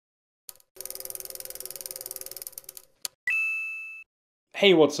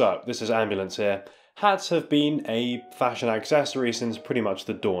Hey, what's up? This is Ambulance here. Hats have been a fashion accessory since pretty much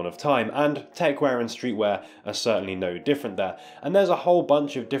the dawn of time, and techwear and streetwear are certainly no different there. And there's a whole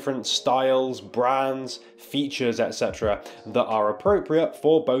bunch of different styles, brands, features, etc. that are appropriate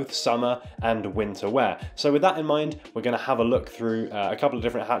for both summer and winter wear. So with that in mind, we're going to have a look through a couple of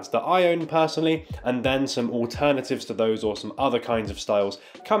different hats that I own personally, and then some alternatives to those or some other kinds of styles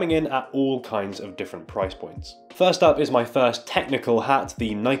coming in at all kinds of different price points. First up is my first technical hat,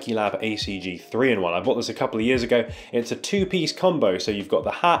 the Nikelab ACG 3-in-1. I bought this a couple of years ago. It's a two-piece combo, so you've got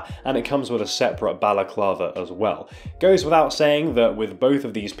the hat and it comes with a separate balaclava as well. Goes without saying that with both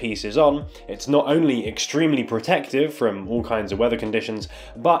of these pieces on, it's not only extremely protective from all kinds of weather conditions,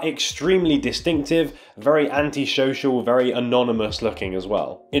 but extremely distinctive, very anti-social, very anonymous looking as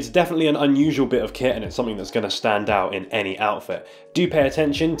well. It's definitely an unusual bit of kit and it's something that's going to stand out in any outfit. Do pay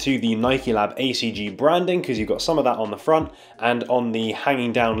attention to the Nikelab ACG branding because you've got some of that on the front, and on the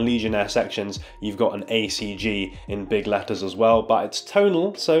hanging down Legionnaire sections you've got an ACG in big letters as well, but it's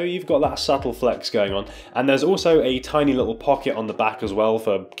tonal, so you've got that subtle flex going on. And there's also a tiny little pocket on the back as well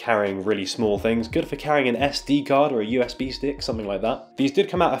for carrying really small things, good for carrying an SD card or a USB stick, something like that. These did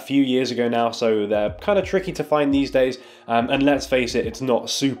come out a few years ago now, so they're kind of tricky to find these days, and let's face it, it's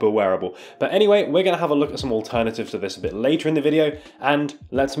not super wearable. But anyway, we're going to have a look at some alternatives to this a bit later in the video, and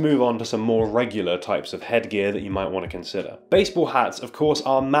let's move on to some more regular types of headgear that you might want to consider. Baseball hats, of course,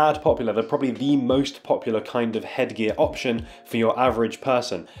 are mad popular. They're probably the most popular kind of headgear option for your average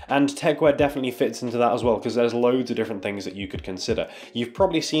person, and techwear definitely fits into that as well because there's loads of different things that you could consider. You've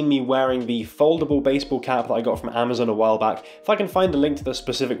probably seen me wearing the foldable baseball cap that I got from Amazon a while back. If I can find a link to the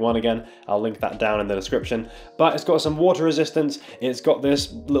specific one again, I'll link that down in the description. But it's got some water resistance, it's got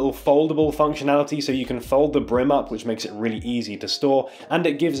this little foldable functionality so you can fold the brim up, which makes it really easy to store, and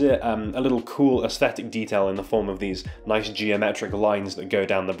it gives it a little cool aesthetic detail in the form of these nice geometric lines that go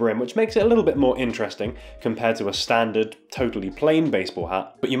down the brim, which makes it a little bit more interesting compared to a standard, totally plain baseball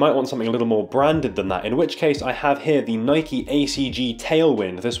hat. But you might want something a little more branded than that, in which case I have here the Nike ACG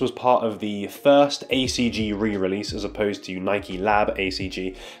Tailwind. This was part of the first ACG re-release as opposed to Nikelab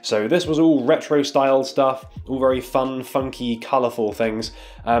ACG. So this was all retro style stuff, all very fun, funky, colourful things.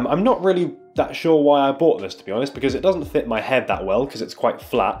 I'm not really that sure why I bought this, to be honest, because it doesn't fit my head that well because it's quite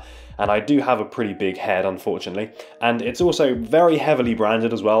flat, and I do have a pretty big head, unfortunately. And it's also very heavily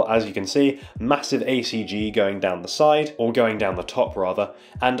branded as well, as you can see, massive ACG going down the side, or going down the top rather.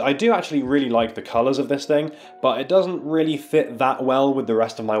 And I do actually really like the colours of this thing, but it doesn't really fit that well with the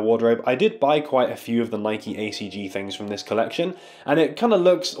rest of my wardrobe. I did buy quite a few of the Nike ACG things from this collection, and it kind of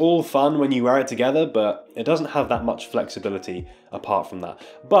looks all fun when you wear it together, but it doesn't have that much flexibility apart from that.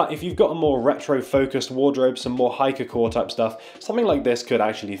 But if you've got a more retro focused wardrobe, some more hiker core type stuff, something like this could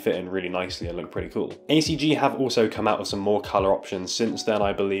actually fit in really nicely and look pretty cool. ACG have also come out with some more colour options since then,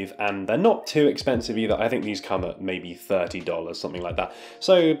 I believe, and they're not too expensive either. I think these come at maybe $30, something like that.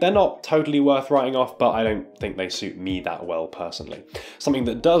 So they're not totally worth writing off, but I don't think they suit me that well personally. Something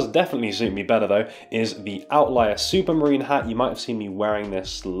that does definitely suit me better though is the Outlier Supermarine Hat. You might have seen me wearing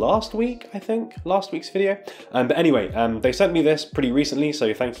this last week, I think, last week's video. But anyway, they sent me this pretty recently,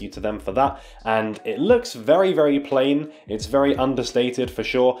 so thank you to them for that. And it looks very, very plain. It's very understated for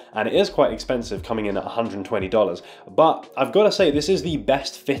sure, and it is quite expensive, coming in at $120. But I've got to say, this is the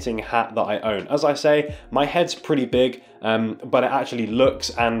best fitting hat that I own. As I say, my head's pretty big, but it actually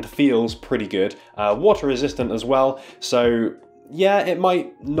looks and feels pretty good. Water resistant as well, so yeah, it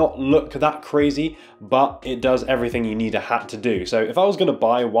might not look that crazy, but it does everything you need a hat to do. So if I was going to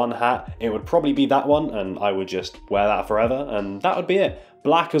buy one hat, it would probably be that one, and I would just wear that forever, and that would be it.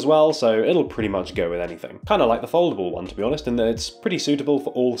 Black as well, so it'll pretty much go with anything. Kind of like the foldable one, to be honest, in that it's pretty suitable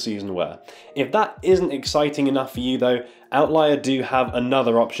for all season wear. If that isn't exciting enough for you though, Outlier do have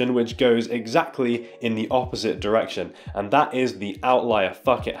another option which goes exactly in the opposite direction, and that is the Outlier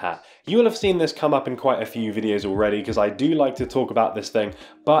Bucket Hat. You will have seen this come up in quite a few videos already because I do like to talk about this thing,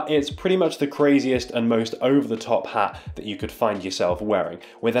 but it's pretty much the craziest and most over-the-top hat that you could find yourself wearing,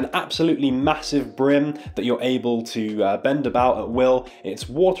 with an absolutely massive brim that you're able to bend about at will. It's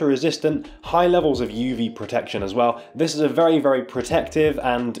water resistant, high levels of UV protection as well. This is a very, very protective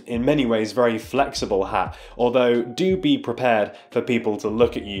and in many ways very flexible hat, although do be prepared for people to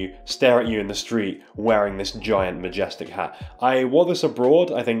look at you, stare at you in the street wearing this giant majestic hat. I wore this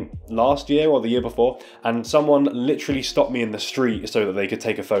abroad, I think last year or the year before, and someone literally stopped me in the street so that they could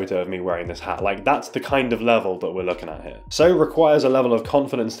take a photo of me wearing this hat. Like, that's the kind of level that we're looking at here. So it requires a level of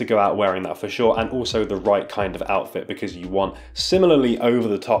confidence to go out wearing that for sure, and also the right kind of outfit, because you want similarly over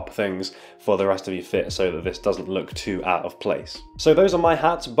the top things for the rest of your fit so that this doesn't look too out of place. So those are my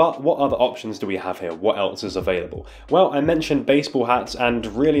hats, but what other options do we have here? What else is available? Well, I mentioned baseball hats, and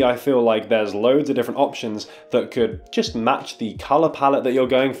really I feel like there's loads of different options that could just match the color palette that you're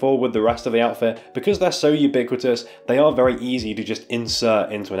going for with the rest of the outfit. Because they're so ubiquitous, they are very easy to just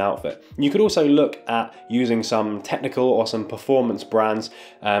insert into an outfit. You could also look at using some technical or some performance brands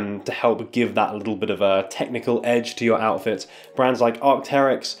to help give that little bit of a technical edge to your outfits. Brands like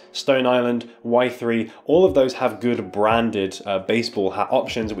Arc'teryx, Stone Island, Y3, all of those have good branded baseball hat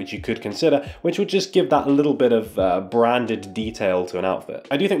options which you could consider, which would just give that little bit of branded detail to an outfit.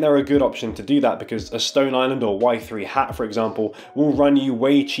 I do think they're a good option to do that because a Stone Island or Y3 hat, for example, will run you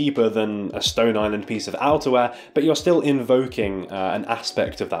way cheaper than a Stone Island piece of outerwear, but you're still invoking an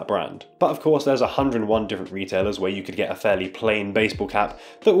aspect of that brand. But of course there's 101 different retailers where you could get a fairly plain baseball cap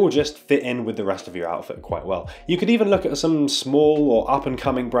that will just fit in with the rest of your outfit quite well. You could even look at some small or up and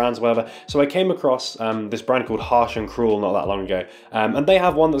coming brands, whatever. So I came across this brand called Harsh and Cruel not that long ago, and they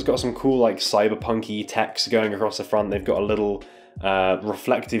have one that's got some cool like cyberpunky text going across the front. They've got a little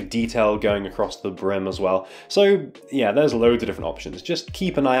reflective detail going across the brim as well. So yeah, there's loads of different options. Just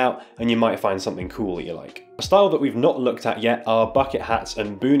keep an eye out and you might find something cool that you like. A style that we've not looked at yet are bucket hats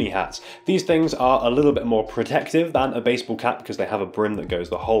and boonie hats. These things are a little bit more protective than a baseball cap because they have a brim that goes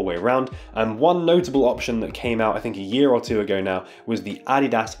the whole way around. And one notable option that came out I think a year or two ago now was the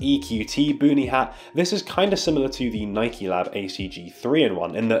Adidas EQT Boonie Hat. This is kind of similar to the Nikelab ACG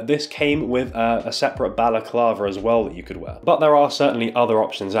 3-in-1 in that this came with a separate balaclava as well that you could wear. But there are certainly other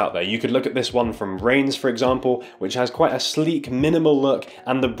options out there. You could look at this one from Reigns, for example, which has quite a sleek, minimal look,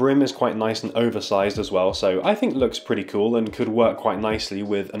 and the brim is quite nice and oversized as well. So I think looks pretty cool and could work quite nicely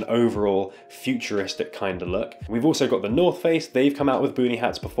with an overall futuristic kind of look. We've also got the North Face. They've come out with boonie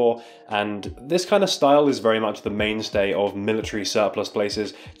hats before, and this kind of style is very much the mainstay of military surplus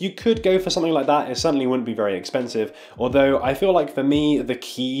places. You could go for something like that. It certainly wouldn't be very expensive, although I feel like for me the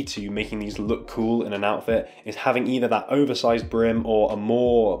key to making these look cool in an outfit is having either that oversized brim or a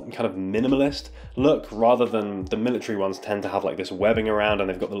more kind of minimalist look, rather than the military ones tend to have like this webbing around and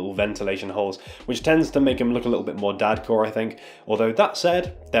they've got the little ventilation holes, which tends to make them look a little bit more dadcore, I think. Although that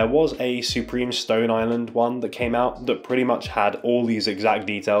said, there was a Supreme Stone Island one that came out that pretty much had all these exact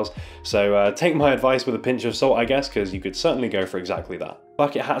details, so take my advice with a pinch of salt, I guess, because you could certainly go for exactly that.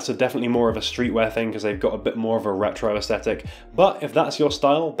 Bucket hats are definitely more of a streetwear thing because they've got a bit more of a retro aesthetic, but if that's your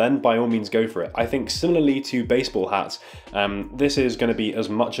style, then by all means go for it. I think similarly to baseball hats, this is going to be as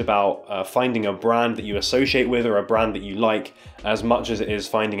much about finding a brand that you associate with or a brand that you like as much as it is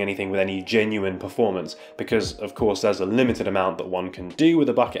finding anything with any genuine performance, because of course there's a limited amount that one can do with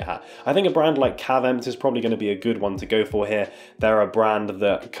a bucket hat. I think a brand like Cav Empt is probably going to be a good one to go for here. They're a brand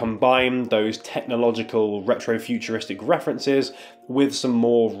that combine those technological retro futuristic references with some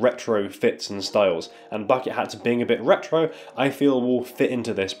more retro fits and styles, and bucket hats being a bit retro I feel will fit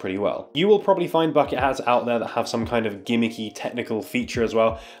into this pretty well. You will probably find bucket hats out there that have some kind of gimmicky technical feature as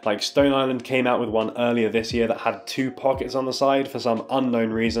well, like Stone Island came out with one earlier this year that had 2 pockets on the side for some unknown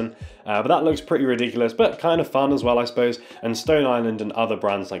reason, but that looks pretty ridiculous but kind of fun as well, I suppose. And Stone Island and other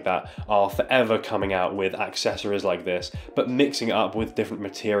brands like that are forever coming out with accessories like this but mixing it up with different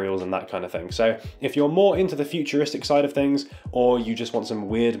materials and that kind of thing. So if you're more into the futuristic side of things, or you just want some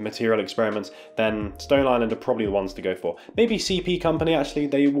weird material experiments, then Stone Island are probably the ones to go for. Maybe CP Company actually,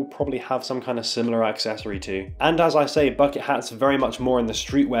 they will probably have some kind of similar accessory too. And as I say, bucket hats very much more in the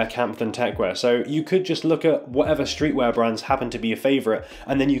streetwear camp than techwear, so you could just look at whatever streetwear brands happen to be your favorite,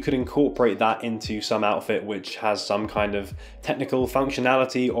 and then you could incorporate that into some outfit which has some kind of technical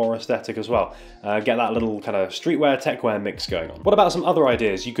functionality or aesthetic as well. Get that little kind of streetwear techwear mix going on. What about some other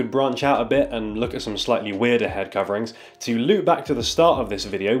ideas? You could branch out a bit and look at some slightly weirder head coverings. To loop back to the start of this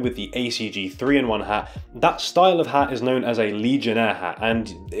video with the ACG 3-in-1 hat, that style of hat is known as a Legionnaire hat,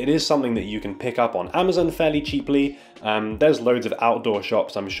 and it is something that you can pick up on Amazon fairly cheaply. There's loads of outdoor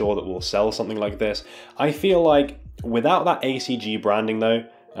shops I'm sure that will sell something like this. I feel like without that ACG branding though,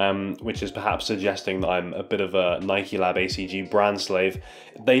 which is perhaps suggesting that I'm a bit of a Nikelab ACG brand slave,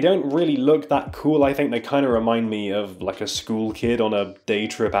 they don't really look that cool. I think they kind of remind me of like a school kid on a day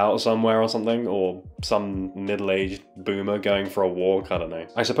trip out somewhere or something, or some middle-aged boomer going for a walk, I don't know.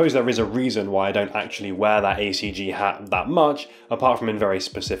 I suppose there is a reason why I don't actually wear that ACG hat that much, apart from in very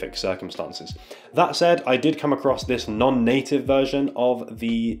specific circumstances. That said, I did come across this non-native version of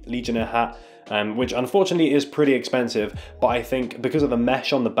the Legionnaire hat, which unfortunately is pretty expensive, but I think because of the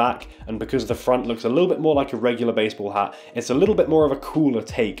mesh on the back and because the front looks a little bit more like a regular baseball hat, it's a little bit more of a cooler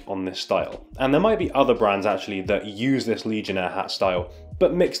take on this style. And there might be other brands actually that use this Legionnaire hat style,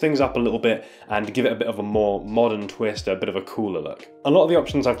 but mix things up a little bit and give it a bit of a more modern twist, a bit of a cooler look. A lot of the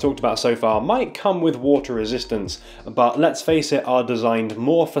options I've talked about so far might come with water resistance, but let's face it, are designed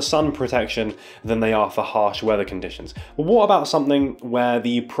more for sun protection than they are for harsh weather conditions. But what about something where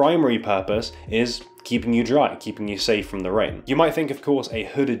the primary purpose is keeping you dry, keeping you safe from the rain? You might think, of course, a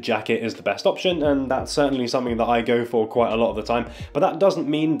hooded jacket is the best option, and that's certainly something that I go for quite a lot of the time, but that doesn't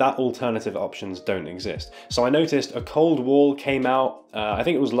mean that alternative options don't exist. So I noticed a Cold Wall came out, I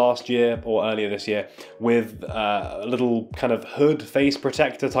think it was last year or earlier this year, with a little kind of hood face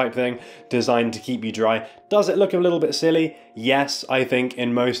protector type thing designed to keep you dry. Does it look a little bit silly? Yes, I think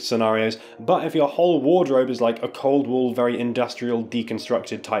in most scenarios, but if your whole wardrobe is like a Cold Wall, very industrial,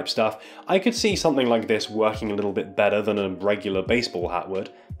 deconstructed type stuff, I could see something like this working a little bit better than a regular baseball hat would,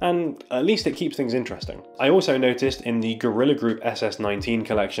 and at least it keeps things interesting. I also noticed in the Guerrilla Group SS19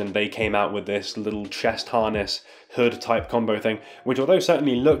 collection, they came out with this little chest harness hood type combo thing, which although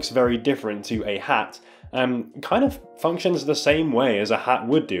certainly looks very different to a hat, kind of functions the same way as a hat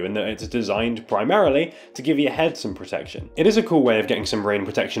would do, in that it's designed primarily to give your head some protection. It is a cool way of getting some rain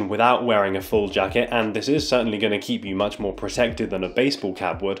protection without wearing a full jacket, and this is certainly going to keep you much more protected than a baseball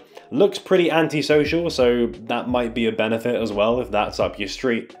cap would. Looks pretty antisocial, so that might be a benefit as well if that's up your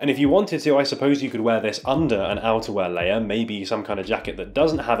street. And if you wanted to, I suppose you could wear this under an outerwear layer, maybe some kind of jacket that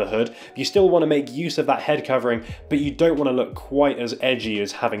doesn't have a hood. You still want to make use of that head covering, but you don't want to look quite as edgy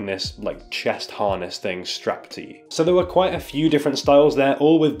as having this like chest harness thing strapped to you. So there were quite a few different styles there,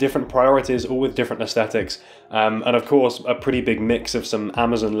 all with different priorities, all with different aesthetics, and of course a pretty big mix of some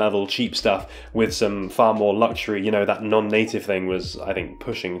Amazon level cheap stuff with some far more luxury. You know, that non-native thing was, I think,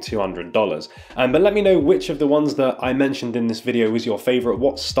 pushing $200. But let me know which of the ones that I mentioned in this video was your favorite.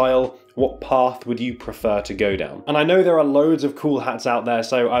 What style, what path would you prefer to go down? And I know there are loads of cool hats out there,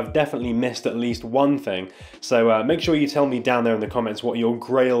 so I've definitely missed at least one thing. So make sure you tell me down there in the comments what your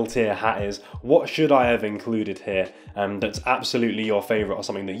grail tier hat is. What should I have included here that's absolutely your favorite, or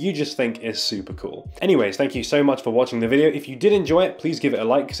something that you just think is super cool? Anyways, thank you so much for watching the video. If you did enjoy it, please give it a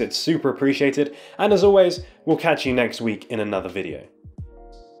like because it's super appreciated. And as always, we'll catch you next week in another video.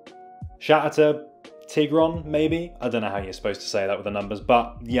 Shout out to Tigron, maybe? I don't know how you're supposed to say that with the numbers,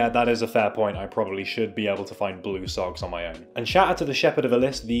 but yeah, that is a fair point. I probably should be able to find blue socks on my own. And shout out to the Shepherd of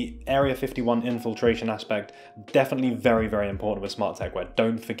Illis, the Area 51 infiltration aspect, definitely very, very important with smart techwear.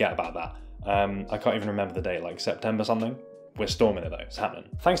 Don't forget about that. I can't even remember the date, like September something? We're storming it though, it's happening.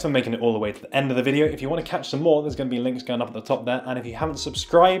 Thanks for making it all the way to the end of the video. If you want to catch some more, there's going to be links going up at the top there, and if you haven't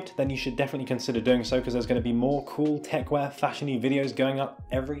subscribed, then you should definitely consider doing so, because there's going to be more cool techwear, fashiony videos going up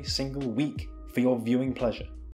every single week for your viewing pleasure.